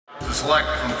select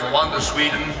from Columbus,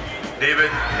 Sweden,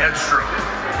 David Edstrom.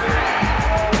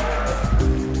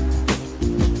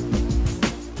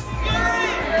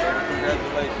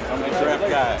 I'm a draft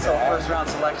guy. So first round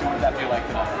selection, what did that feel like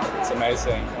tonight? It's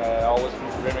amazing. Always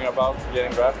been dreaming about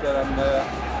getting drafted, and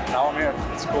now I'm here.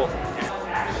 It's cool.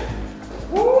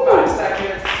 5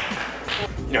 seconds.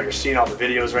 You know, you're seeing all the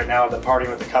videos right now of the partying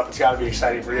with the cup. It's got to be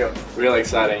exciting for you. Really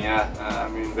exciting, yeah. I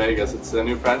mean, Vegas, it's a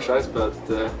new franchise, but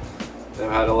they've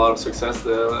had a lot of success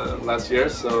the last year,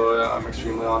 so I'm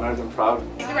extremely honored and proud.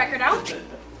 Take the record out.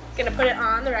 Gonna put it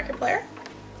on the record player.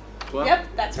 Cool. Yep,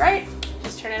 that's right.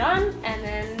 Just turn it on, and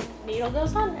then needle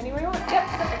goes on anywhere you want. Yep,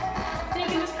 perfect. And you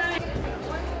can just kind of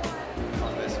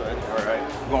This way. All right.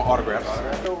 We're going autographs.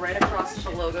 Go right across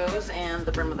the logos and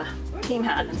the brim of the team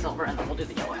hat in silver, and then we'll do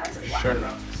the yellow hats as well. Sure.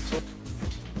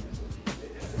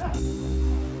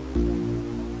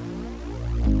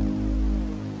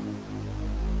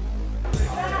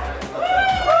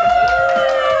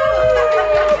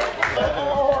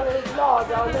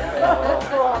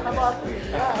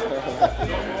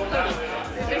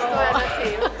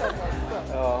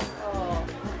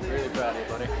 Really proud of you,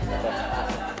 buddy.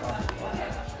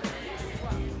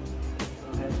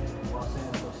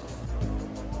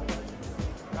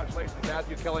 Congratulations,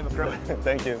 Matthew Kelly McCrimmon.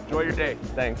 Thank you. Enjoy your day.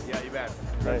 Thanks. Yeah, you bet.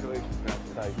 Congratulations.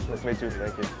 Nice to meet you.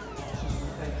 Thank you.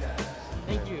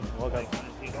 Thank you. Welcome.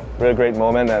 Really great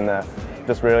moment, and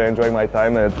just really enjoying my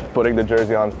time. And putting the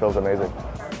jersey on feels amazing.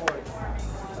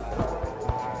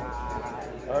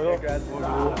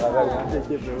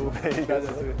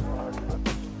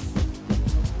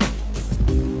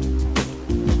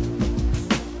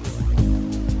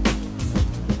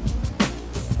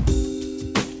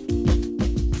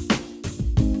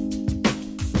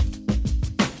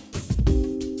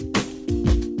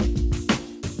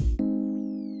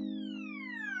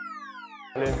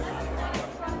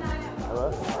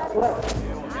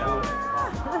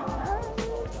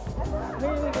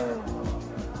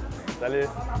 Salut.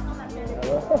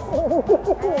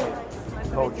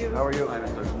 Coach, how are you?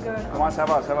 Good. Comment ça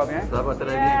va? Ça va bien?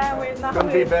 Yeah, we're not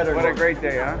Couldn't be better. What a great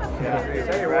day, huh?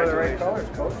 Yeah. You wore the right colors,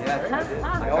 Coach.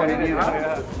 Yeah. Oh, you did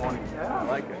this morning. I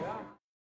like it.